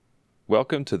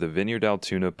Welcome to the Vineyard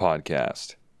Altoona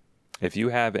podcast. If you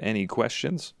have any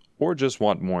questions or just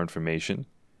want more information,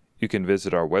 you can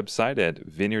visit our website at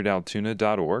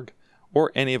vineyardaltoona.org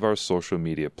or any of our social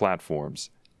media platforms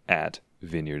at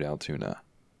Vineyard Altoona.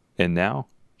 And now,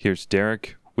 here's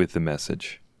Derek with the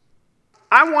message.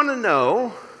 I want to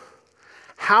know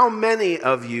how many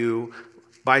of you,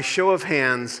 by show of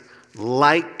hands,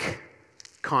 like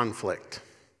conflict.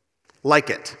 Like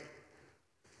it.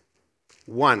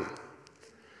 1.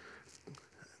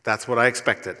 That's what I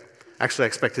expected. Actually, I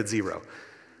expected 0.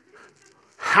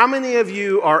 How many of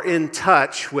you are in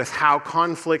touch with how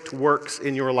conflict works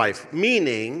in your life?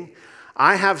 Meaning,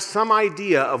 I have some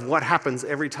idea of what happens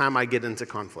every time I get into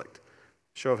conflict.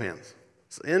 Show of hands.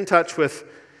 So in touch with,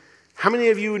 how many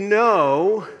of you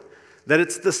know that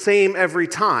it's the same every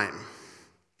time?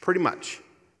 Pretty much.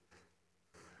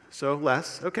 So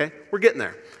less. Okay, we're getting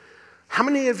there. How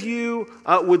many of you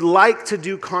would like to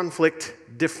do conflict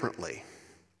differently?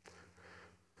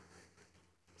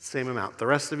 Same amount. The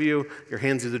rest of you, your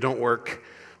hands either don't work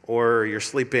or you're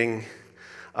sleeping.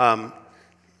 I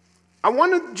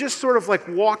want to just sort of like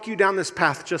walk you down this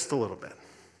path just a little bit.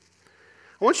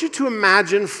 I want you to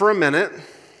imagine for a minute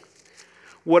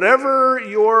whatever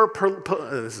your,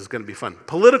 this is going to be fun,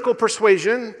 political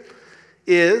persuasion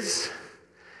is,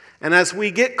 and as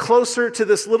we get closer to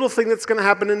this little thing that's going to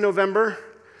happen in November,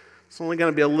 it's only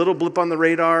going to be a little blip on the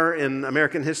radar in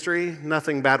American history.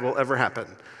 Nothing bad will ever happen.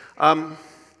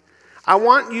 I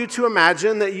want you to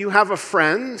imagine that you have a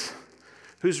friend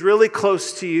who's really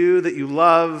close to you, that you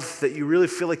love, that you really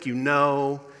feel like you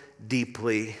know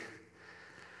deeply.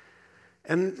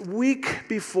 And week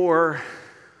before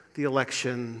the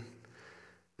election,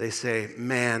 they say,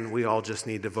 man, we all just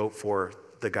need to vote for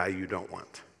the guy you don't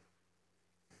want.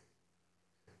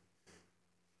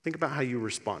 Think about how you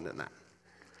respond in that.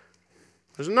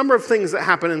 There's a number of things that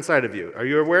happen inside of you. Are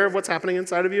you aware of what's happening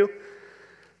inside of you?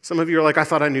 Some of you are like, I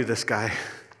thought I knew this guy.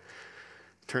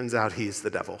 Turns out he's the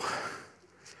devil.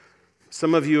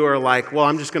 Some of you are like, well,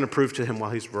 I'm just going to prove to him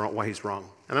why he's wrong.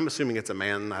 And I'm assuming it's a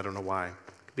man. I don't know why. It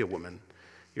could be a woman.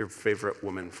 Your favorite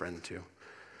woman friend, too.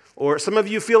 Or some of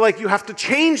you feel like you have to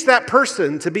change that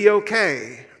person to be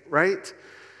okay, right?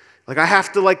 Like I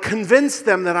have to convince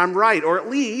them that I'm right, or at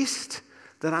least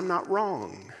that I'm not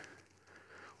wrong.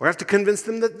 Or I have to convince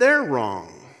them that they're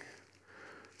wrong.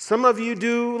 Some of you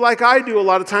do like I do a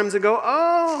lot of times and go,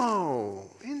 oh,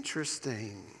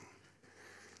 interesting.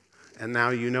 And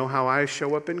now you know how I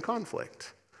show up in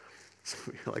conflict. So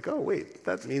you're like, oh, wait,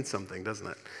 that means something, doesn't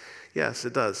it? Yes,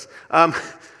 it does. But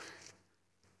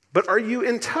are you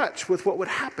in touch with what would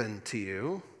happen to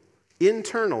you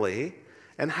internally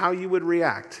and how you would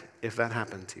react if that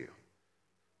happened to you?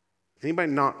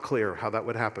 Anybody not clear how that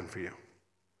would happen for you?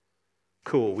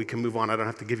 Cool, we can move on. I don't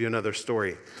have to give you another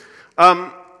story.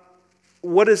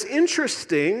 What is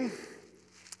interesting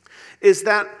is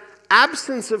that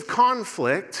absence of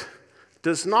conflict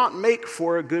does not make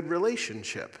for a good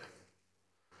relationship.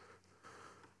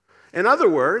 In other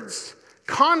words,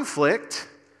 conflict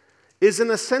is an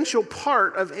essential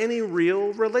part of any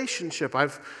real relationship.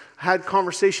 I've had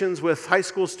conversations with high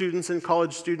school students and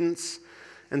college students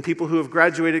and people who have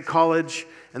graduated college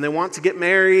and they want to get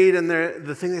married, and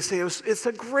the thing they say is, it's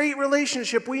a great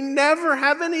relationship. We never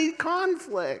have any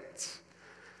conflict.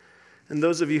 And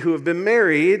those of you who have been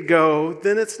married go,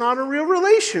 then it's not a real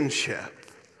relationship,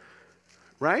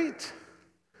 right?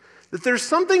 That there's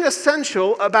something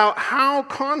essential about how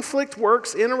conflict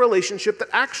works in a relationship that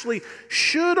actually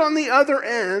should, on the other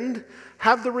end,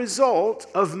 have the result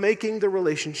of making the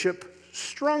relationship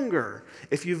stronger.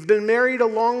 If you've been married a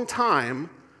long time,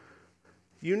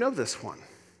 you know this one.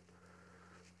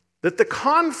 That the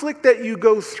conflict that you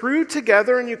go through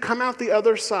together and you come out the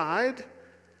other side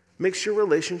makes your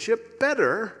relationship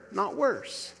better, not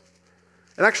worse.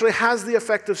 It actually has the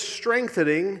effect of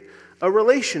strengthening a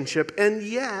relationship, and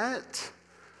yet,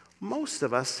 most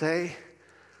of us say,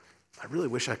 I really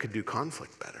wish I could do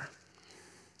conflict better.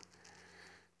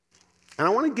 And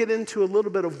I want to get into a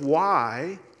little bit of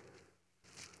why.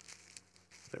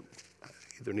 I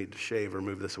either need to shave or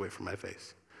move this away from my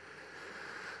face.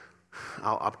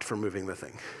 I'll opt for moving the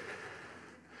thing.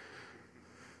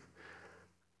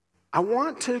 I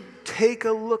want to take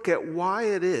a look at why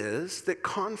it is that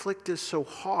conflict is so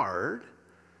hard.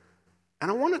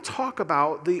 And I want to talk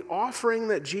about the offering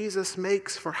that Jesus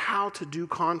makes for how to do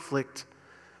conflict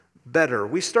better.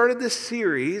 We started this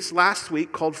series last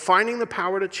week called Finding the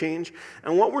Power to Change.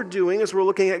 And what we're doing is we're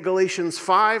looking at Galatians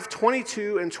 5,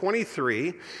 22 and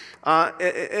 23.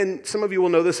 And some of you will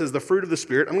know this as the fruit of the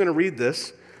Spirit. I'm going to read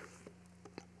this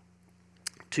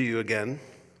to you again.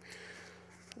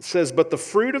 It says, but the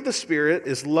fruit of the Spirit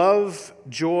is love,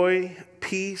 joy,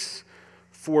 peace,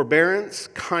 forbearance,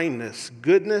 kindness,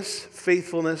 goodness,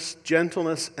 faithfulness,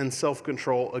 gentleness, and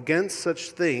self-control. Against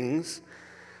such things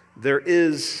there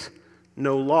is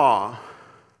no law.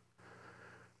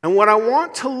 And what I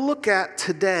want to look at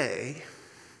today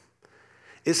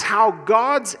is how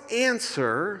God's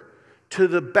answer to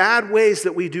the bad ways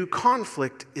that we do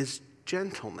conflict is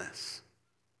gentleness.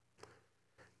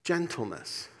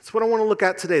 Gentleness. That's what I want to look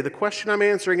at today. The question I'm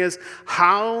answering is,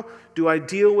 how do I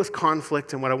deal with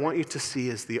conflict? And what I want you to see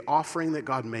is the offering that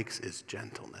God makes is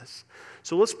gentleness.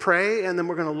 So let's pray, and then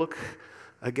we're going to look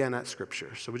again at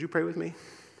Scripture. So would you pray with me?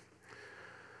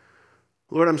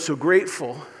 Lord, I'm so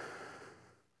grateful.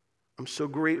 I'm so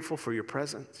grateful for your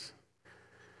presence.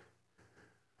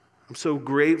 I'm so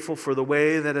grateful for the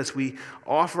way that as we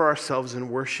offer ourselves in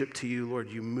worship to you, Lord,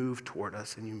 you move toward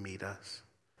us and you meet us.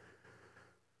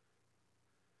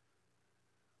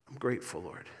 I'm grateful,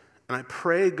 Lord. And I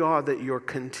pray, God, that your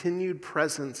continued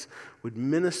presence would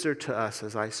minister to us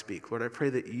as I speak. Lord, I pray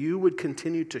that you would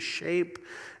continue to shape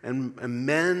and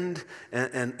mend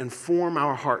and form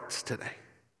our hearts today.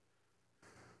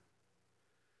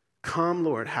 Come,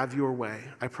 Lord, have your way.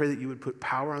 I pray that you would put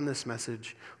power on this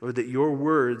message, Lord, that your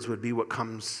words would be what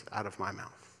comes out of my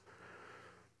mouth.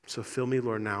 So fill me,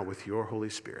 Lord, now with your Holy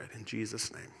Spirit. In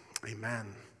Jesus' name, amen.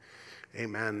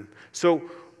 Amen. So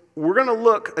we're going to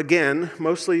look again,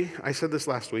 mostly, I said this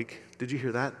last week. Did you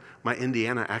hear that? My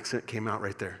Indiana accent came out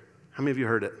right there. How many of you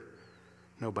heard it?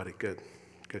 Nobody. Good.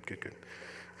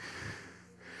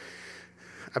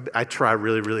 I try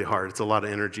really, really hard. It's a lot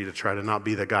of energy to try to not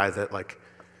be the guy that,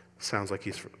 sounds like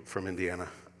he's from Indiana.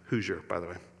 Hoosier, by the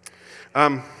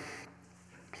way.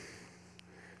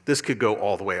 This could go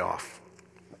all the way off.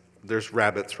 There's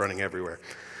rabbits running everywhere.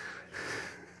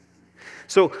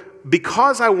 So,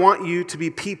 because I want you to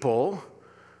be people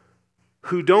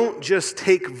who don't just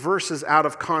take verses out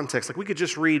of context, we could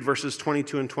just read verses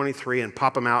 22 and 23 and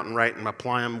pop them out and write and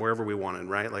apply them wherever we wanted,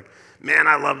 right? Man,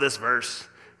 I love this verse,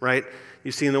 right?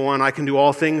 You've seen the one, I can do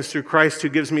all things through Christ who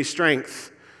gives me strength.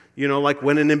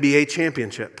 Win an NBA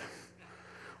championship.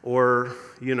 Or,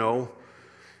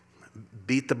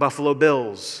 beat the Buffalo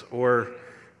Bills. Or,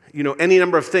 any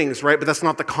number of things, right? But that's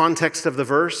not the context of the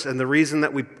verse. And the reason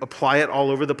that we apply it all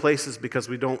over the place is because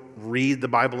we don't read the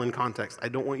Bible in context. I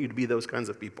don't want you to be those kinds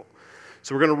of people.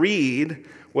 So we're going to read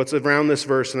what's around this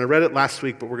verse. And I read it last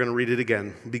week, but we're going to read it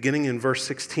again. Beginning in verse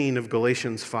 16 of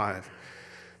Galatians 5.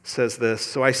 It says this,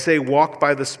 so I say, walk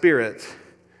by the Spirit,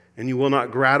 and you will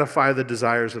not gratify the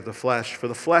desires of the flesh. For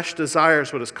the flesh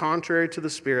desires what is contrary to the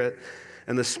Spirit,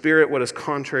 and the Spirit what is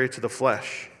contrary to the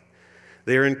flesh.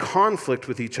 They are in conflict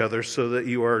with each other so that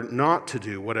you are not to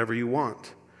do whatever you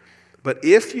want. But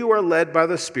if you are led by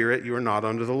the Spirit, you are not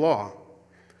under the law.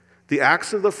 The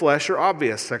acts of the flesh are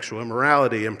obvious: sexual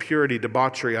immorality, impurity,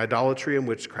 debauchery, idolatry, and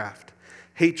witchcraft,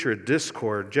 hatred,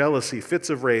 discord, jealousy, fits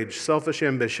of rage, selfish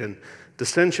ambition,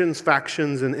 dissensions,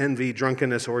 factions, and envy,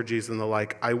 drunkenness, orgies, and the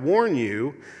like. I warn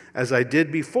you, as I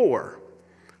did before,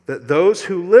 that those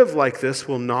who live like this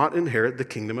will not inherit the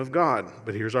kingdom of God.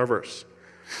 But here's our verse.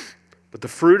 But the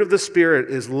fruit of the Spirit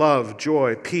is love,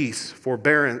 joy, peace,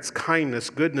 forbearance, kindness,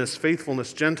 goodness,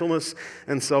 faithfulness, gentleness,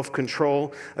 and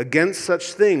self-control. Against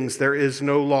such things there is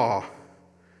no law.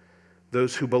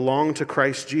 Those who belong to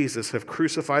Christ Jesus have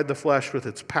crucified the flesh with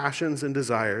its passions and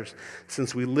desires.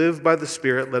 Since we live by the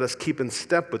Spirit, let us keep in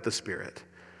step with the Spirit.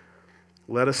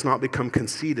 Let us not become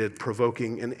conceited,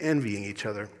 provoking, and envying each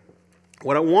other.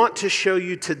 What I want to show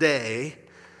you today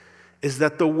is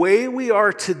that the way we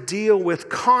are to deal with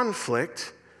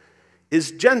conflict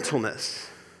is gentleness.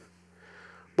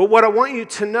 But what I want you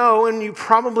to know, and you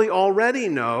probably already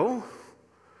know,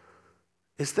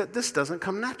 is that this doesn't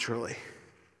come naturally.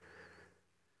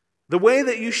 The way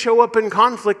that you show up in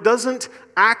conflict doesn't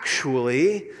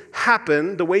actually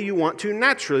happen the way you want to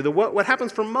naturally. What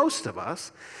happens for most of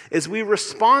us is we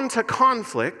respond to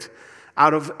conflict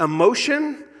out of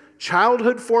emotion,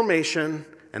 childhood formation,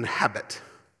 and habit.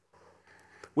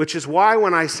 Which is why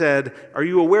when I said, are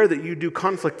you aware that you do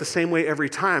conflict the same way every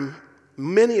time?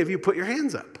 Many of you put your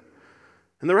hands up.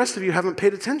 And the rest of you haven't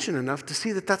paid attention enough to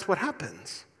see that that's what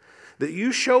happens. That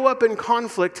you show up in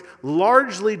conflict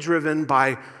largely driven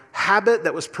by habit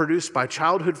that was produced by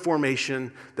childhood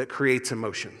formation that creates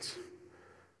emotions.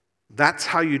 That's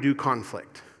how you do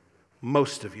conflict,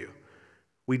 most of you.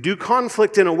 We do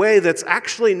conflict in a way that's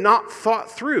actually not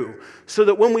thought through, so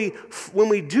that when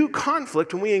we do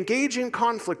conflict, when we engage in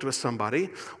conflict with somebody,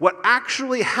 what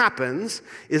actually happens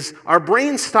is our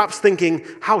brain stops thinking,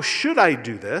 how should I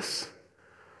do this?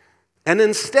 And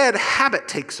instead, habit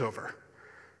takes over.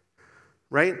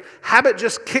 right? Habit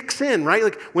just kicks in, right?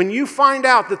 Like when you find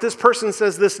out that this person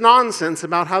says this nonsense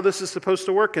about how this is supposed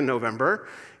to work in November,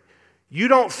 you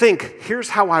don't think, here's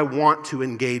how I want to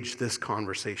engage this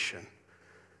conversation.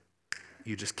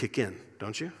 You just kick in,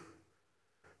 don't you?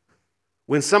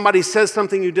 When somebody says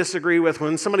something you disagree with,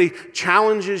 when somebody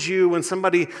challenges you, when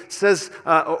somebody says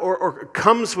or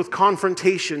comes with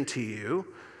confrontation to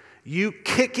you, you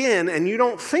kick in and you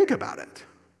don't think about it.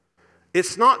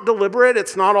 It's not deliberate.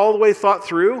 It's not all the way thought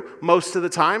through most of the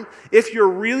time. If you're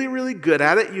really, really good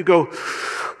at it, you go,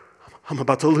 I'm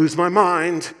about to lose my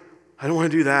mind. I don't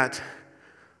want to do that.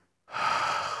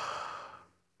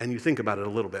 And you think about it a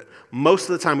little bit. Most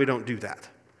of the time, we don't do that.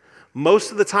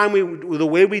 Most of the time, the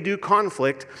way we do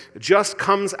conflict just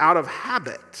comes out of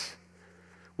habit.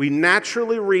 We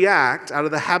naturally react out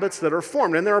of the habits that are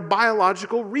formed, and there are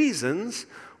biological reasons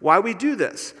why we do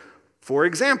this. For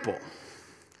example,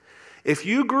 if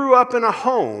you grew up in a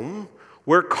home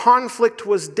where conflict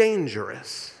was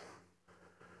dangerous,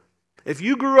 if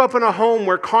you grew up in a home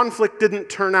where conflict didn't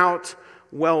turn out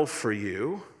well for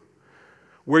you,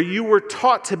 where you were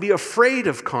taught to be afraid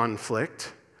of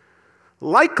conflict,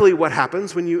 likely what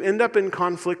happens when you end up in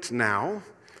conflict now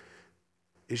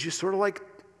is you sort of like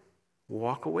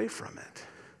walk away from it,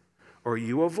 or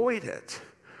you avoid it.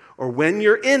 Or when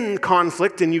you're in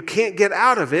conflict and you can't get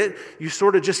out of it, you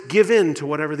sort of just give in to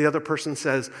whatever the other person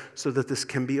says so that this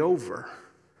can be over.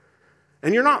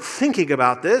 And you're not thinking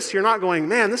about this. You're not going,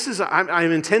 man,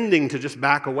 I'm intending to just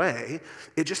back away.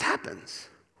 It just happens.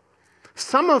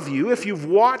 Some of you, if you've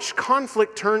watched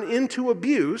conflict turn into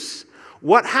abuse,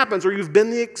 what happens, or you've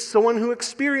been someone who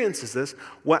experiences this,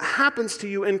 what happens to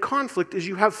you in conflict is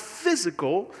you have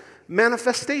physical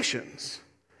manifestations.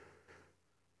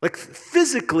 Like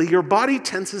physically, your body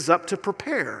tenses up to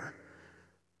prepare.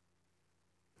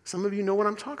 Some of you know what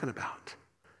I'm talking about.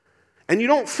 And you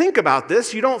don't think about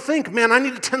this. You don't think, man, I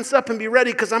need to tense up and be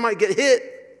ready because I might get hit.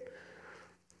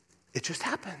 It just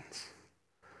happens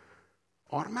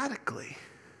automatically.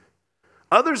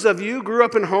 Others of you grew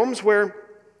up in homes where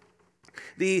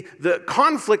the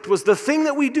conflict was the thing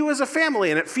that we do as a family,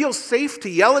 and it feels safe to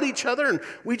yell at each other, and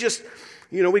we just,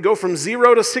 we go from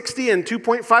 0 to 60 in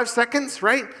 2.5 seconds,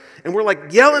 right? And we're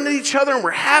like yelling at each other, and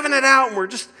we're having it out,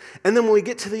 and then when we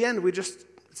get to the end,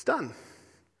 it's done.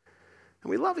 And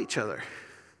we love each other.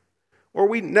 Or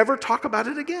we never talk about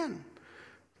it again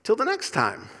till the next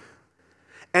time.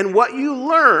 And what you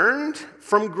learned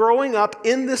from growing up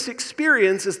in this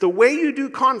experience is the way you do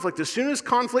conflict, as soon as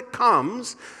conflict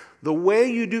comes, the way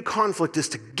you do conflict is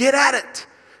to get at it,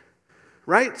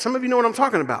 right? Some of you know what I'm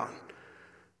talking about.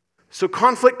 So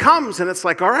conflict comes, and it's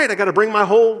like, all right, I got to bring my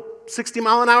whole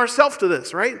 60-mile-an-hour self to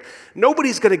this, right?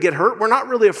 Nobody's going to get hurt. We're not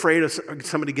really afraid of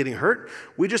somebody getting hurt.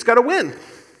 We just got to win.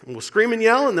 And we'll scream and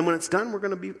yell, and then when it's done, we're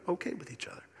going to be okay with each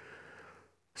other.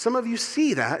 Some of you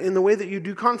see that in the way that you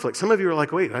do conflict. Some of you are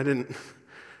like, wait, I didn't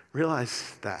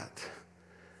realize that.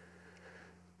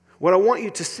 What I want you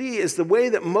to see is the way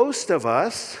that most of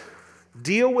us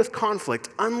deal with conflict,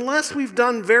 unless we've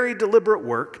done very deliberate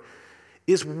work,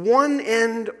 is one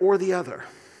end or the other.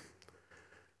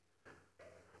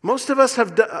 Most of us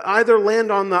have either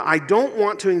land on the I don't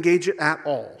want to engage it at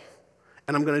all,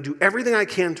 and I'm going to do everything I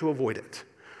can to avoid it.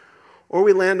 Or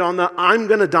we land on the I'm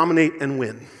going to dominate and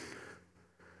win.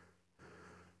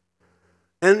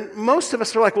 And most of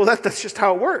us are like, well, that's just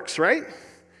how it works, right?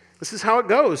 This is how it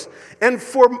goes. And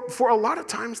for a lot of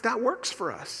times, that works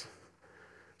for us.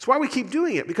 That's why we keep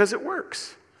doing it, because it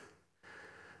works.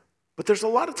 But there's a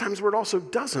lot of times where it also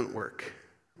doesn't work,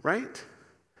 right?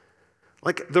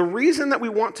 Like the reason that we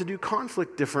want to do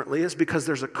conflict differently is because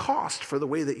there's a cost for the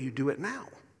way that you do it now.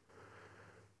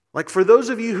 Like for those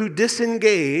of you who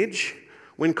disengage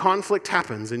when conflict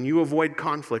happens and you avoid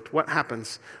conflict, what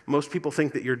happens? Most people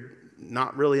think that you're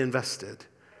not really invested.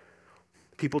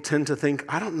 People tend to think,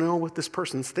 I don't know what this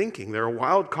person's thinking. They're a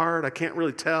wild card. I can't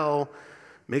really tell.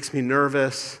 Makes me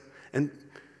nervous. And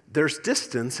there's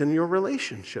distance in your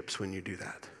relationships when you do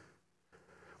that.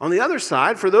 On the other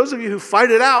side, for those of you who fight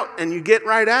it out and you get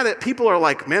right at it, people are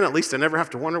like, man, at least I never have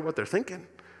to wonder what they're thinking,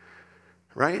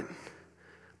 right?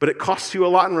 But it costs you a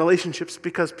lot in relationships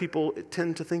because people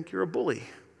tend to think you're a bully.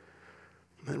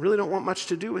 They really don't want much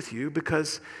to do with you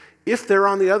because if they're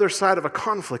on the other side of a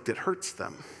conflict, it hurts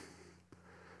them.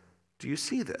 Do you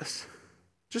see this?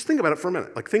 Just think about it for a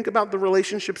minute. Like, think about the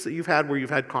relationships that you've had where you've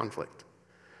had conflict.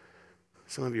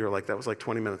 Some of you are like, that was like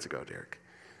 20 minutes ago, Derek.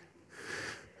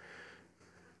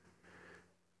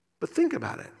 But think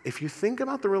about it. If you think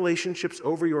about the relationships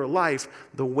over your life,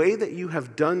 the way that you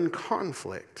have done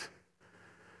conflict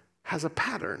has a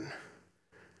pattern.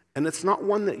 And it's not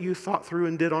one that you thought through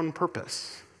and did on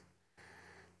purpose.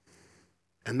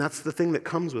 And that's the thing that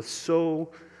comes with so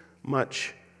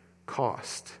much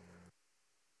cost.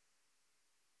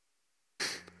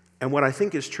 And what I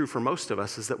think is true for most of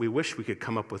us is that we wish we could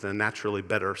come up with a naturally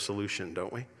better solution,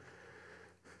 don't we?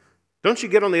 Don't you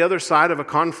get on the other side of a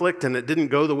conflict and it didn't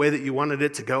go the way that you wanted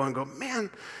it to go and go, man,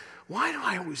 why do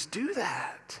I always do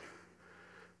that?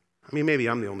 I mean, maybe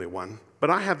I'm the only one, but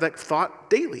I have that thought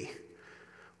daily.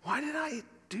 Why did I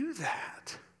do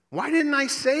that? Why didn't I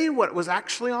say what was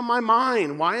actually on my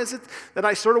mind? Why is it that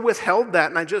I sort of withheld that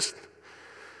and I just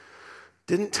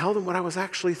didn't tell them what I was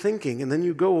actually thinking? And then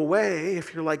you go away,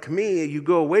 if you're like me, you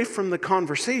go away from the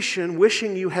conversation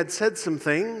wishing you had said some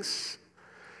things,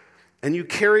 and you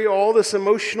carry all this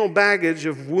emotional baggage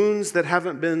of wounds that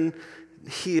haven't been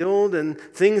healed and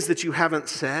things that you haven't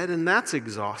said, and that's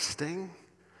exhausting.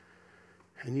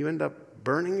 And you end up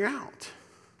burning out,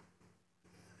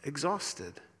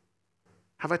 exhausted.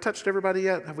 Have I touched everybody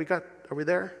yet? Are we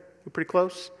there? We're pretty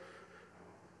close?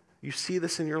 You see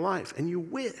this in your life, and you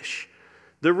wish.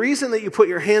 The reason that you put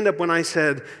your hand up when I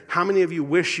said, how many of you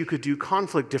wish you could do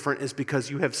conflict different, is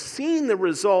because you have seen the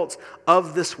results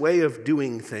of this way of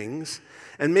doing things.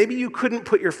 And maybe you couldn't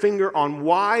put your finger on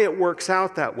why it works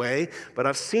out that way, but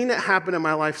I've seen it happen in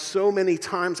my life so many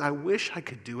times, I wish I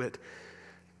could do it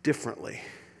differently.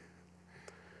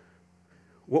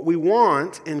 What we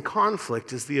want in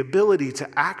conflict is the ability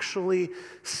to actually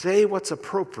say what's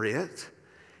appropriate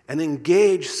and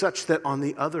engage such that on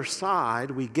the other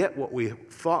side we get what we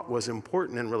thought was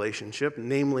important in relationship,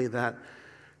 namely that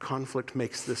conflict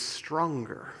makes this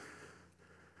stronger.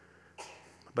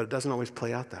 But it doesn't always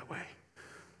play out that way.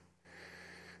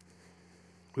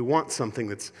 We want something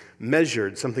that's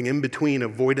measured, something in between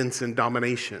avoidance and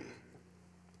domination.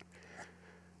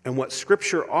 And what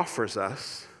Scripture offers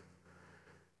us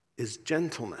is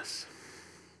gentleness.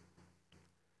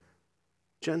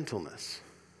 Gentleness.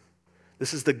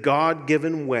 This is the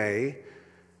God-given way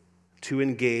to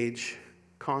engage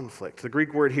conflict. The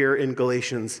Greek word here in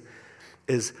Galatians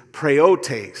is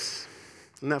preotes.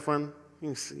 Isn't that fun?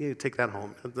 You can take that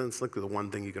home. That's like the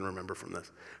one thing you can remember from this.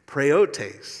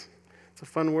 Preotes. It's a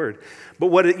fun word. But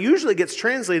what it usually gets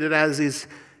translated as is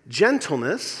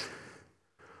gentleness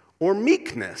or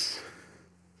meekness.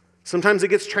 Sometimes it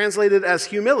gets translated as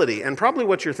humility. And probably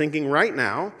what you're thinking right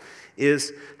now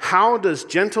is, how does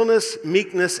gentleness,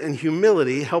 meekness, and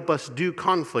humility help us do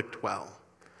conflict well?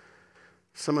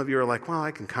 Some of you are like, well,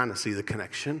 I can kind of see the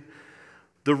connection.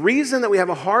 The reason that we have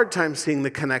a hard time seeing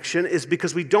the connection is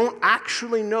because we don't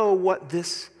actually know what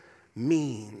this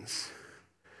means.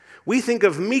 We think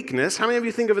of meekness. How many of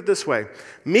you think of it this way?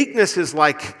 Meekness is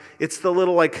like, it's the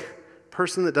little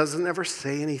person that doesn't ever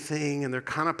say anything, and they're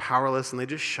kind of powerless, and they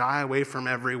just shy away from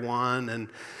everyone, and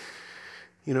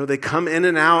they come in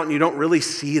and out, and you don't really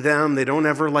see them. They don't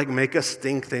ever make a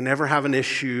stink. They never have an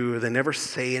issue. They never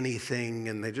say anything,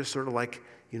 and they just sort of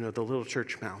the little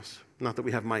church mouse. Not that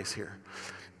we have mice here.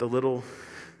 Do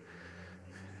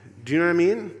you know what I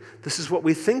mean? This is what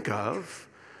we think of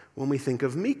when we think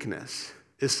of meekness,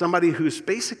 is somebody who's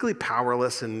basically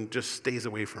powerless and just stays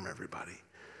away from everybody.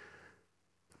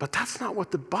 But that's not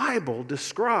what the Bible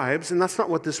describes, and that's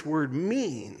not what this word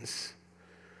means.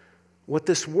 What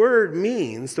this word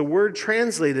means, the word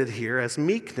translated here as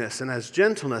meekness and as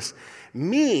gentleness,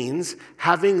 means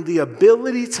having the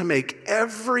ability to make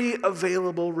every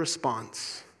available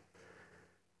response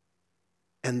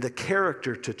and the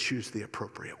character to choose the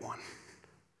appropriate one.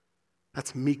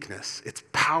 That's meekness. It's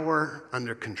power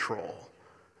under control,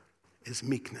 is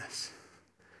meekness.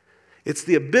 It's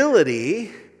the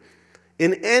ability,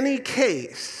 in any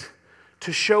case,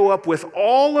 to show up with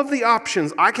all of the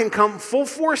options. I can come full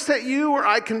force at you, or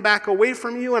I can back away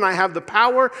from you, and I have the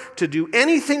power to do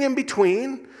anything in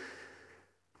between.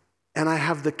 And I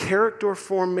have the character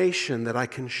formation that I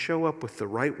can show up with the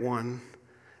right one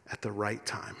at the right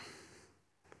time.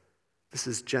 This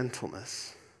is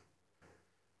gentleness.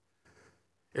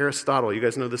 Aristotle, you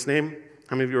guys know this name?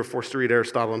 How many of you were forced to read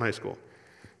Aristotle in high school?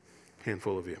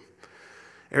 Handful of you.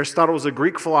 Aristotle was a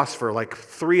Greek philosopher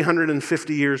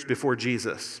 350 years before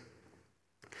Jesus.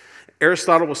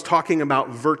 Aristotle was talking about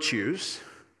virtues.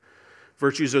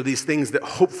 Virtues are these things that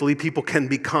hopefully people can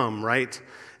become, right?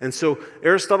 And so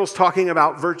Aristotle's talking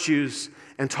about virtues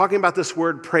and talking about this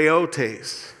word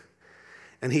preotes.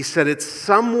 And he said it's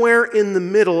somewhere in the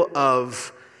middle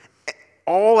of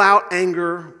all-out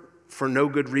anger for no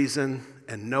good reason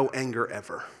and no anger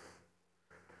ever.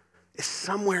 Is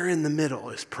somewhere in the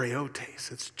middle, is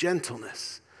preotes. It's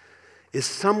gentleness. Is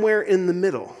somewhere in the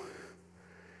middle.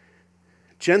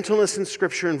 Gentleness in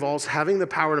Scripture involves having the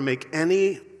power to make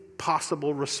any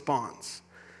possible response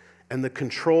and the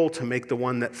control to make the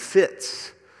one that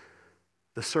fits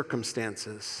the the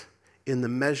circumstances in the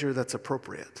measure that's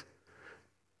appropriate.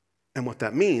 And what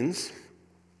that means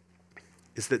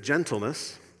is that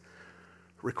gentleness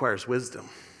requires wisdom.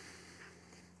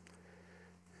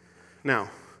 Now,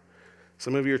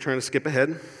 some of you are trying to skip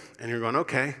ahead, and you're going,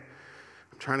 okay,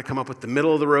 I'm trying to come up with the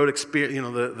middle of the road experience,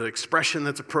 the expression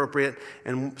that's appropriate,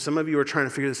 and some of you are trying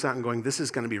to figure this out and going, this is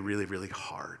going to be really, really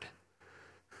hard.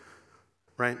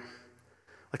 Right?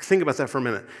 Like, think about that for a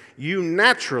minute. You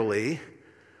naturally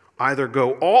either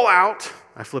go all out,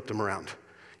 I flipped them around.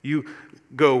 You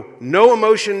go no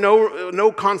emotion,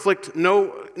 no conflict,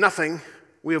 nothing.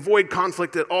 We avoid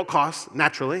conflict at all costs,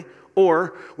 naturally.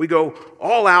 Or we go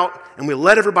all out and we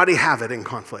let everybody have it in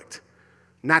conflict.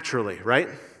 Naturally, right?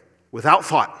 Without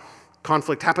thought.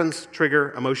 Conflict happens,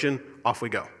 trigger, emotion, off we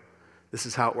go. This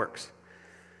is how it works.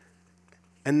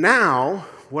 And now,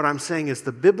 what I'm saying is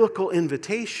the biblical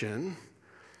invitation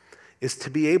is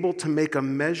to be able to make a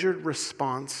measured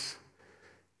response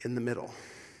in the middle.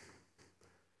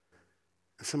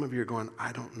 And some of you are going,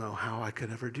 I don't know how I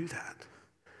could ever do that.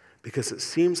 Because it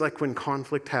seems like when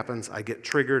conflict happens, I get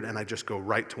triggered and I just go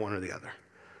right to one or the other.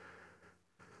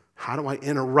 How do I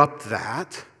interrupt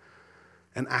that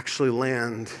and actually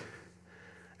land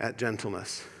at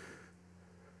gentleness?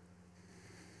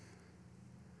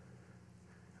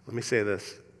 Let me say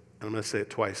this, and I'm going to say it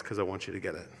twice because I want you to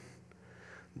get it.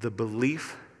 The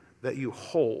belief that you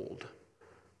hold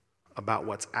about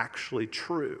what's actually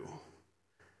true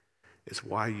is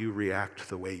why you react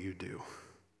the way you do.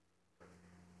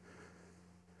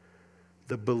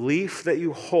 The belief that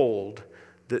you hold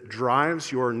that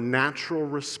drives your natural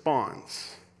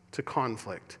response to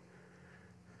conflict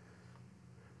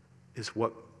is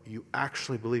what you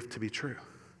actually believe to be true.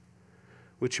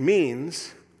 Which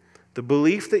means the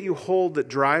belief that you hold that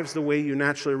drives the way you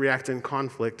naturally react in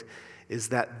conflict is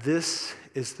that this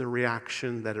is the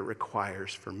reaction that it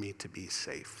requires for me to be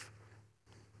safe.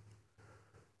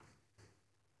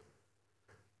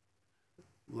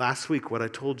 Last week, what I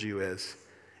told you is,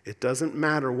 it doesn't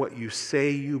matter what you say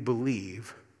you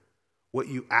believe. What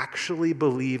you actually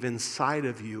believe inside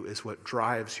of you is what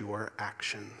drives your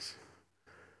actions.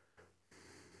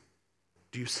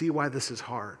 Do you see why this is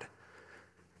hard?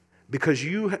 Because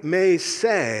you may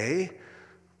say,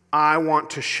 I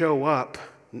want to show up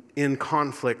in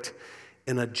conflict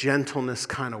in a gentleness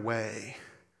kind of way.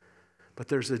 But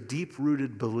there's a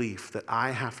deep-rooted belief that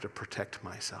I have to protect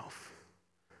myself.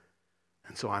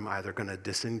 And so I'm either going to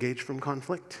disengage from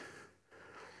conflict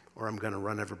or I'm going to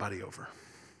run everybody over.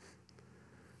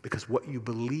 Because what you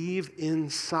believe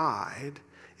inside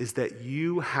is that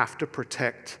you have to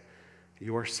protect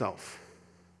yourself.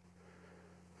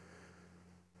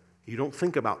 You don't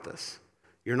think about this.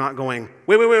 You're not going,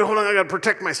 wait, hold on, I got to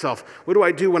protect myself. What do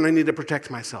I do when I need to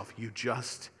protect myself? You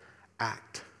just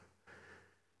act.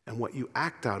 And what you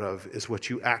act out of is what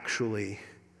you actually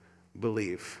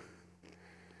believe.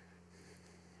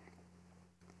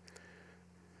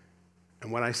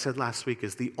 And what I said last week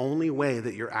is the only way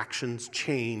that your actions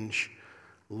change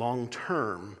long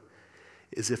term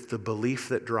is if the belief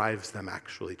that drives them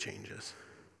actually changes.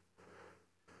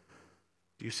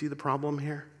 Do you see the problem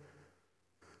here?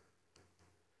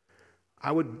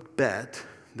 I would bet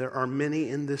there are many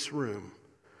in this room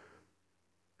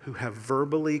who have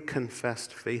verbally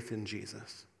confessed faith in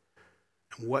Jesus.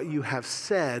 And what you have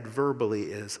said verbally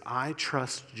is, I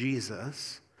trust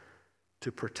Jesus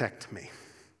to protect me.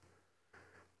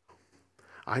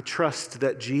 I trust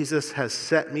that Jesus has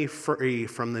set me free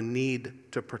from the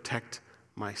need to protect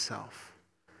myself.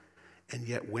 And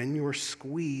yet when you're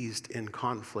squeezed in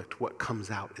conflict, what comes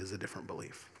out is a different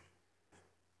belief.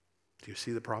 Do you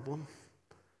see the problem?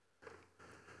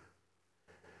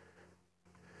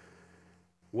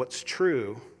 What's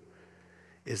true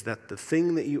is that the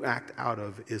thing that you act out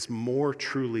of is more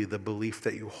truly the belief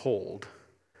that you hold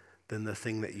than the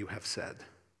thing that you have said.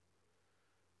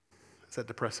 Is that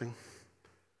depressing?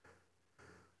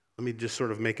 Let me just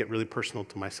sort of make it really personal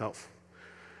to myself.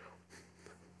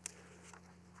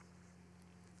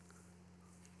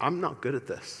 I'm not good at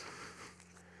this.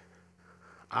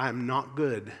 I'm not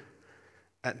good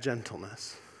at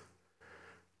gentleness.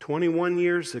 21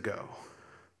 years ago,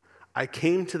 I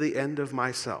came to the end of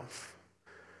myself.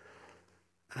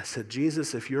 I said,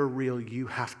 Jesus, if you're real, you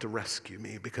have to rescue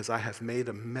me because I have made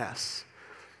a mess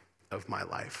of my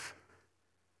life.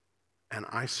 And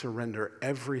I surrender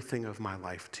everything of my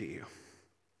life to you.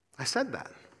 I said that.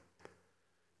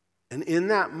 And in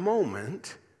that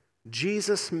moment,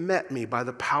 Jesus met me by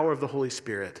the power of the Holy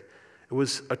Spirit. It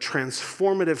was a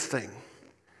transformative thing.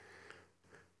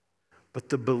 But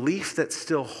the belief that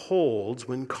still holds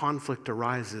when conflict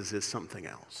arises is something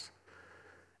else.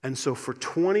 And so for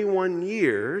 21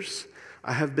 years,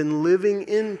 I have been living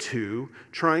into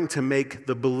trying to make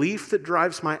the belief that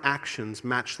drives my actions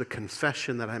match the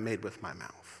confession that I made with my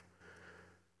mouth.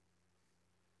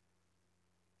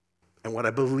 And what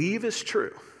I believe is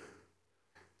true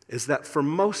is that for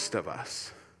most of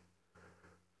us,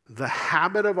 the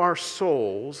habit of our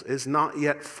souls is not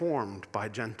yet formed by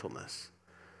gentleness.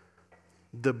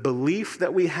 The belief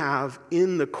that we have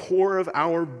in the core of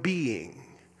our being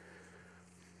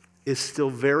is still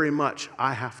very much,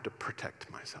 I have to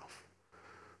protect myself.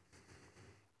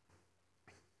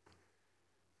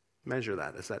 Measure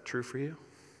that. Is that true for you?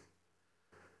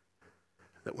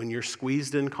 That when you're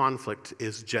squeezed in conflict,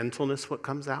 is gentleness what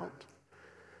comes out?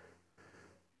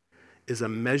 Is a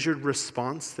measured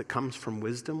response that comes from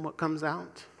wisdom what comes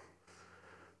out?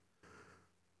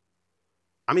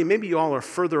 I mean, maybe you all are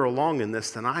further along in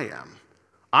this than I am.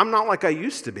 I'm not like I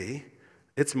used to be.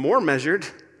 It's more measured.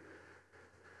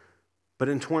 But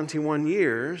in 21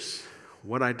 years,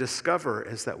 what I discover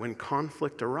is that when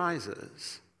conflict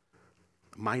arises,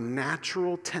 my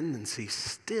natural tendency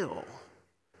still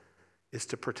is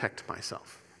to protect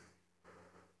myself.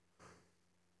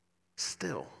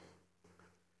 Still.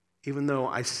 Even though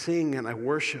I sing and I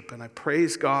worship and I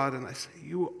praise God and I say,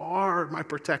 you are my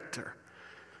protector.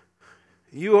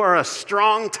 You are a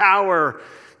strong tower.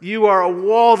 You are a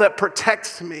wall that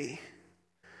protects me.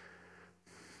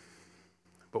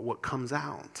 But what comes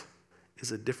out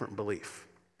is a different belief.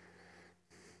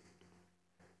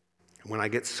 When I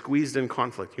get squeezed in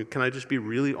conflict, can I just be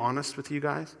really honest with you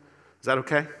guys? Is that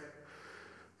okay?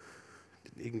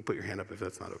 You can put your hand up if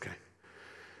that's not okay.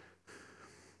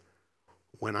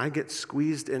 When I get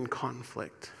squeezed in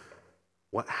conflict,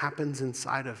 what happens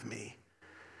inside of me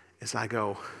is I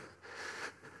go,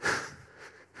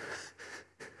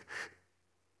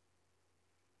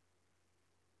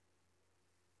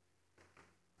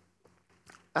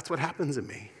 that's what happens in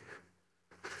me.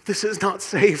 This is not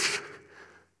safe.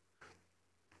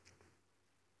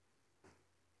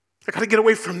 I got to get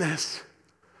away from this.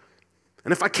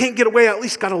 And if I can't get away, I at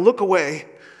least got to look away.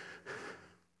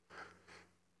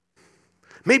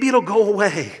 Maybe it'll go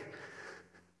away.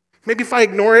 Maybe if I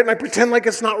ignore it and I pretend like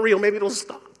it's not real, maybe it'll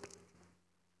stop.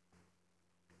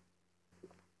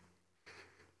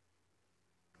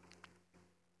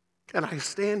 And I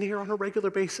stand here on a regular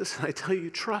basis and I tell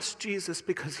you, trust Jesus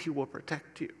because he will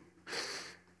protect you.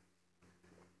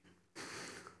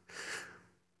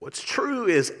 What's true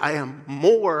is I am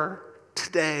more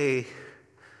today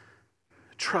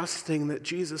trusting that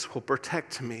Jesus will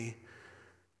protect me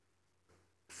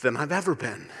than I've ever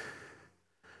been.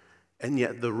 And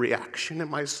yet the reaction in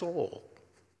my soul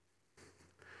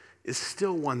is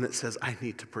still one that says, I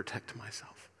need to protect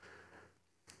myself.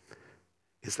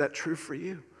 Is that true for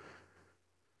you?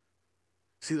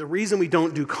 See, the reason we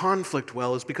don't do conflict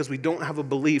well is because we don't have a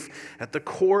belief at the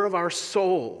core of our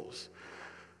souls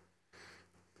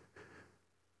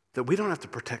that we don't have to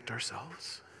protect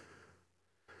ourselves.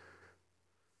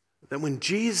 That when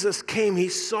Jesus came, he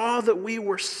saw that we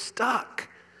were stuck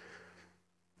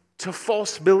to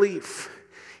false belief.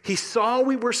 He saw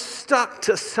we were stuck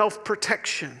to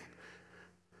self-protection.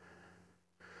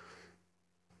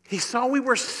 He saw we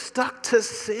were stuck to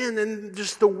sin and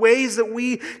just the ways that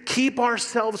we keep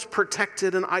ourselves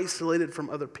protected and isolated from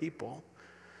other people.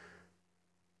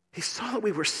 He saw that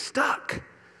we were stuck.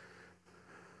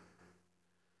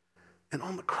 And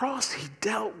on the cross, he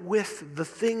dealt with the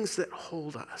things that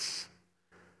hold us.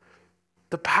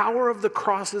 The power of the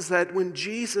cross is that when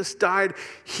Jesus died,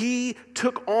 he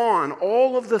took on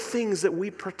all of the things that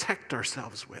we protect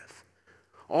ourselves with.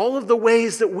 All of the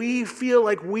ways that we feel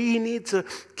like we need to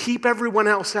keep everyone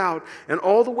else out, and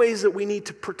all the ways that we need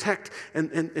to protect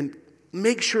and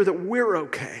make sure that we're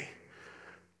okay.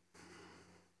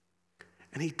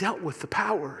 And he dealt with the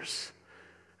powers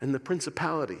and the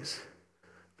principalities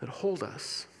that hold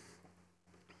us,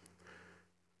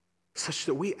 such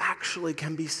that we actually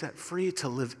can be set free to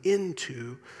live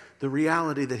into the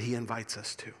reality that he invites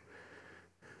us to,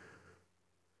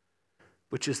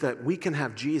 which is that we can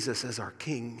have Jesus as our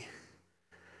king,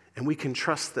 and we can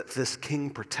trust that this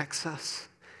king protects us,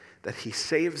 that he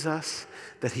saves us,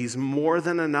 that he's more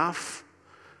than enough,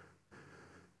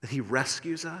 that he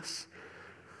rescues us.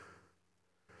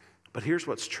 But here's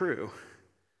what's true.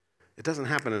 It doesn't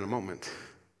happen in a moment.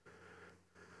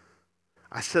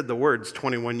 I said the words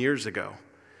 21 years ago.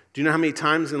 Do you know how many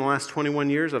times in the last 21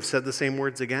 years I've said the same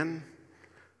words again?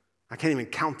 I can't even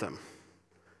count them.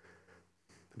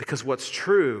 Because what's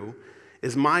true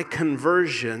is my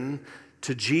conversion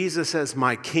to Jesus as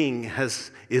my king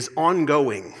is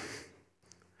ongoing.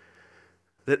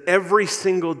 That every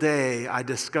single day I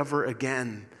discover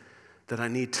again that I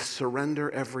need to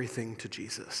surrender everything to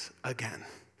Jesus again.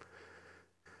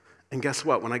 And guess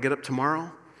what? When I get up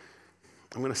tomorrow,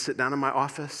 I'm going to sit down in my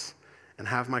office and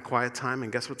have my quiet time,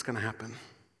 and guess what's going to happen?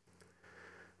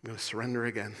 I'm going to surrender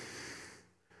again.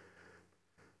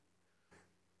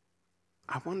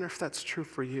 I wonder if that's true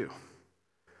for you.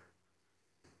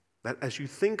 That as you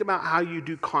think about how you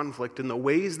do conflict and the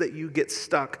ways that you get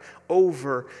stuck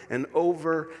over and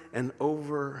over and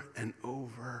over and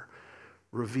over,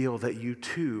 reveal that you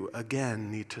too,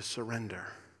 again, need to surrender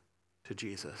to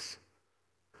Jesus.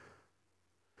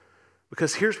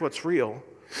 Because here's what's real.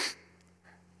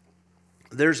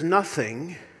 There's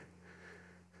nothing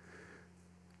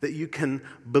that you can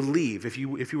believe. If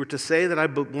you were to say that I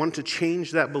want to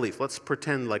change that belief, let's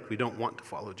pretend like we don't want to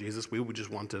follow Jesus. We would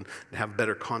just want to have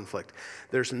better conflict.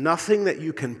 There's nothing that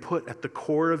you can put at the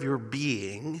core of your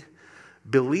being,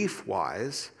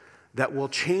 belief-wise, that will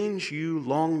change you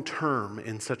long-term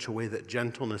in such a way that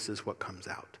gentleness is what comes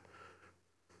out.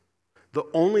 The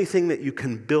only thing that you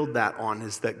can build that on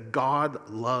is that God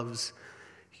loves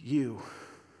you.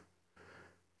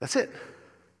 That's it.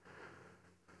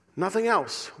 Nothing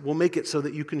else will make it so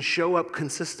that you can show up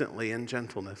consistently in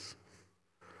gentleness.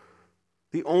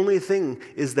 The only thing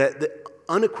is that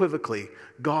unequivocally,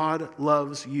 God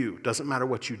loves you. Doesn't matter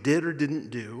what you did or didn't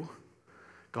do.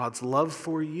 God's love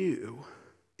for you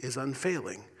is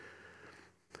unfailing.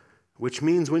 Which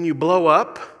means when you blow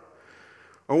up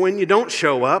or when you don't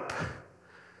show up,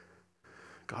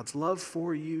 God's love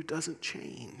for you doesn't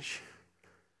change.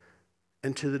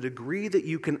 And to the degree that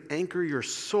you can anchor your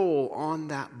soul on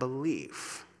that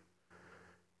belief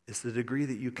is the degree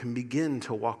that you can begin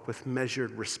to walk with measured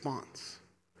response.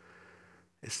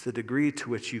 It's the degree to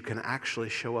which you can actually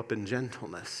show up in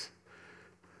gentleness.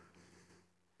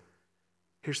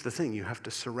 Here's the thing, you have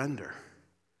to surrender.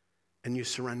 And you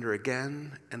surrender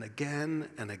again and again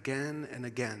and again and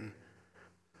again.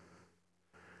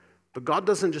 But God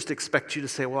doesn't just expect you to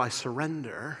say, well, I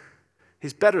surrender.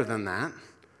 He's better than that.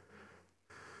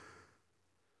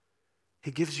 He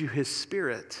gives you His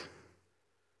Spirit.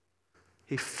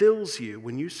 He fills you.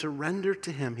 When you surrender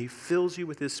to Him, He fills you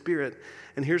with His Spirit.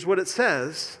 And here's what it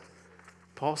says.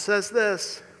 Paul says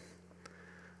this,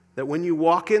 that when you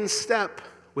walk in step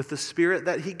with the Spirit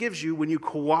that He gives you, when you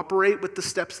cooperate with the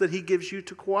steps that He gives you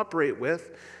to cooperate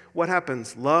with, what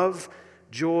happens? Love,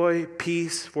 joy,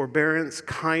 peace, forbearance,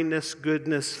 kindness,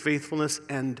 goodness, faithfulness,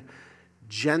 and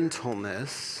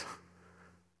gentleness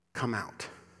come out.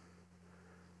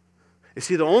 You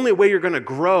see, the only way you're going to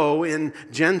grow in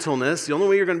gentleness, the only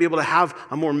way you're going to be able to have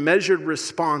a more measured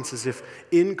response is if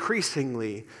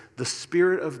increasingly the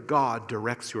Spirit of God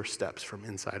directs your steps from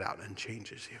inside out and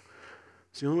changes you.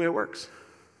 It's the only way it works.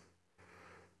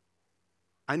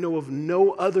 I know of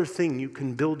no other thing you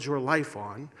can build your life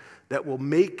on that will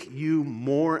make you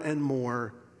more and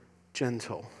more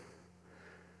gentle.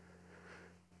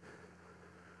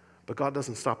 But God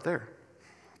doesn't stop there.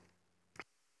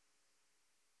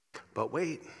 But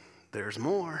wait, there's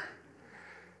more.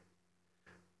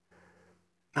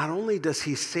 Not only does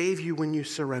He save you when you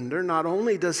surrender, not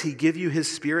only does He give you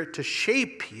His Spirit to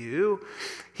shape you,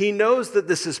 He knows that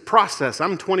this is process.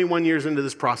 I'm 21 years into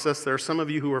this process. There are some of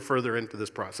you who are further into this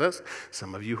process,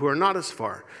 some of you who are not as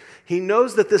far. He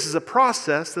knows that this is a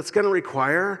process that's going to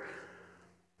require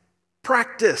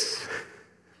practice.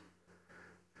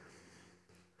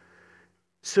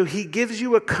 So He gives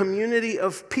you a community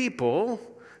of people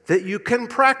that you can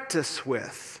practice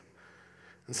with.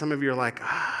 And some of you are like,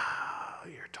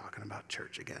 you're talking about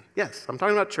church again. Yes, I'm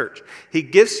talking about church. He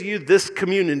gives you this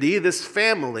community, this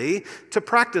family to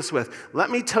practice with. Let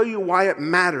me tell you why it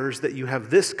matters that you have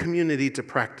this community to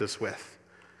practice with.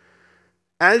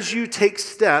 As you take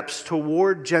steps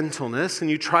toward gentleness and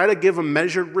you try to give a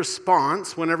measured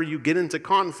response whenever you get into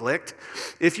conflict,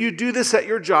 if you do this at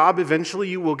your job, eventually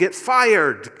you will get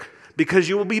fired because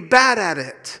you will be bad at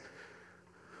it.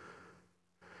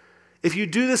 If you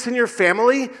do this in your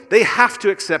family, they have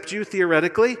to accept you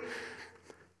theoretically.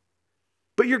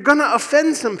 But you're going to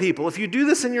offend some people. If you do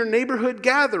this in your neighborhood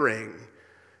gathering,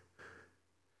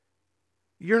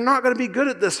 you're not going to be good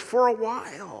at this for a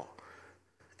while.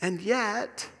 And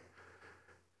yet,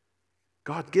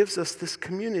 God gives us this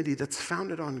community that's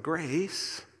founded on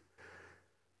grace,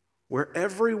 where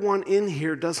everyone in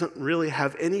here doesn't really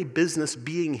have any business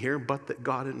being here, but that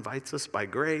God invites us by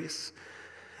grace.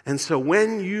 And so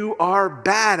when you are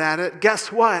bad at it,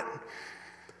 guess what?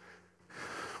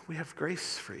 We have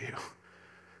grace for you.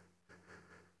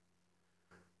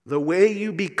 The way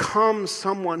you become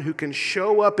someone who can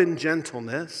show up in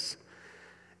gentleness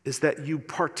is that you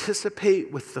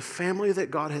participate with the family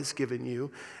that God has given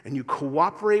you, and you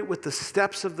cooperate with the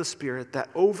steps of the Spirit, that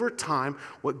over time,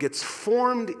 what gets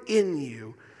formed in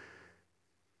you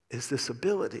is this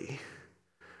ability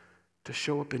to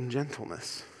show up in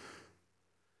gentleness,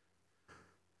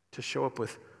 to show up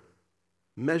with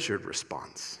measured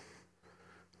response,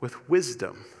 with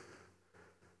wisdom,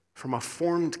 from a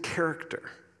formed character.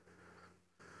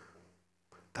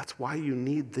 That's why you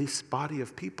need this body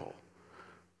of people.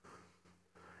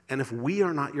 And if we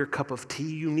are not your cup of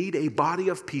tea, you need a body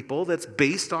of people that's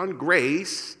based on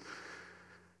grace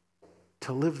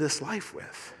to live this life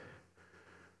with.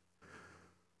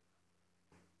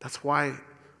 That's why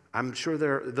I'm sure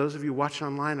those of you watching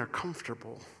online are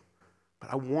comfortable,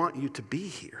 but I want you to be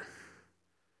here.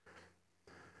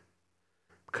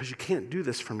 Because you can't do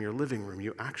this from your living room.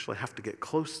 You actually have to get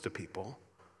close to people,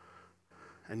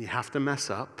 and you have to mess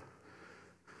up,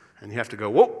 and you have to go,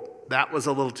 whoa, that was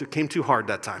came too hard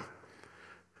that time,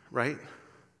 right?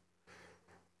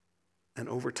 And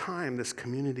over time, this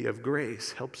community of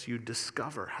grace helps you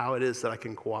discover how it is that I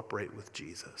can cooperate with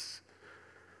Jesus.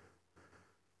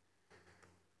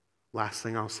 Last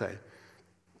thing I'll say.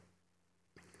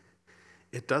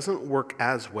 It doesn't work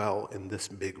as well in this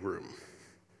big room.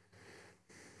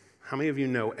 How many of you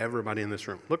know everybody in this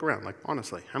room? Look around,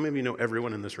 honestly, how many of you know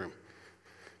everyone in this room?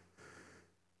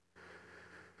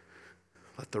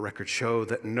 Let the record show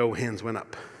that no hands went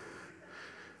up.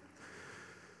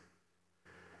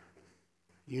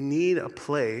 You need a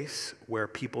place where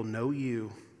people know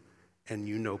you and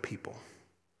you know people.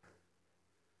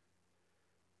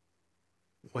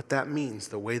 What that means,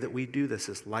 the way that we do this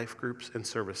is life groups and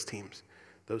service teams.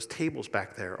 Those tables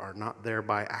back there are not there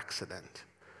by accident.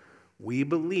 We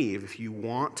believe if you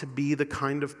want to be the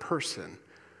kind of person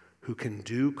who can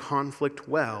do conflict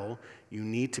well, you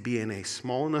need to be in a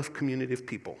small enough community of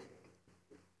people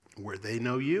where they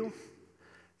know you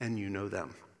and you know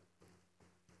them.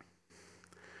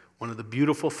 One of the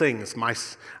beautiful things,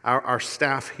 our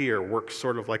staff here works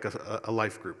sort of like a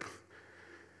life group.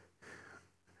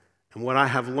 And what I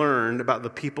have learned about the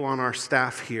people on our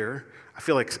staff here, I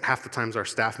feel like half the times our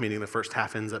staff meeting, the first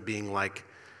half ends up being like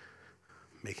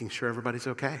making sure everybody's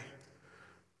okay.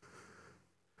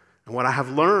 And what I have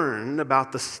learned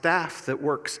about the staff that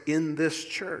works in this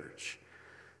church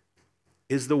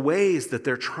is the ways that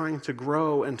they're trying to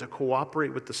grow and to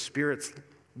cooperate with the Spirit's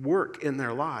work in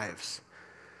their lives.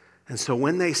 And so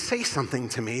when they say something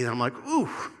to me, I'm like, ooh,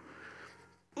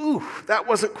 that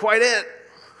wasn't quite it.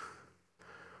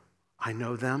 I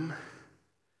know them,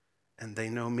 and they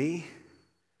know me,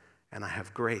 and I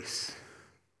have grace.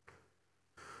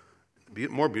 The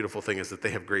more beautiful thing is that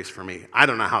they have grace for me. I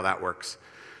don't know how that works.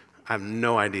 I have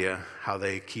no idea how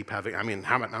they keep having, I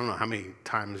don't know how many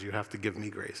times you have to give me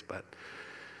grace, but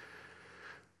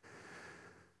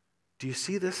do you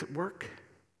see this at work?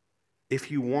 If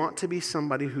you want to be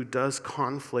somebody who does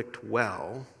conflict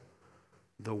well,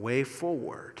 the way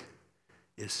forward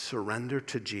is surrender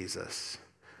to Jesus,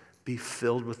 be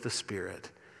filled with the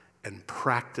Spirit, and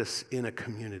practice in a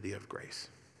community of grace.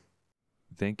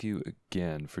 Thank you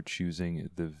again for choosing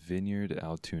the Vineyard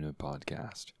Altoona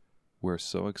podcast. We're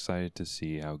so excited to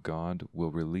see how God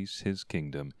will release his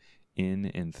kingdom in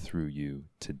and through you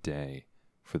today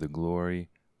for the glory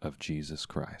of Jesus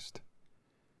Christ.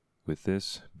 With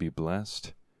this, be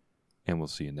blessed, and we'll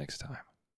see you next time.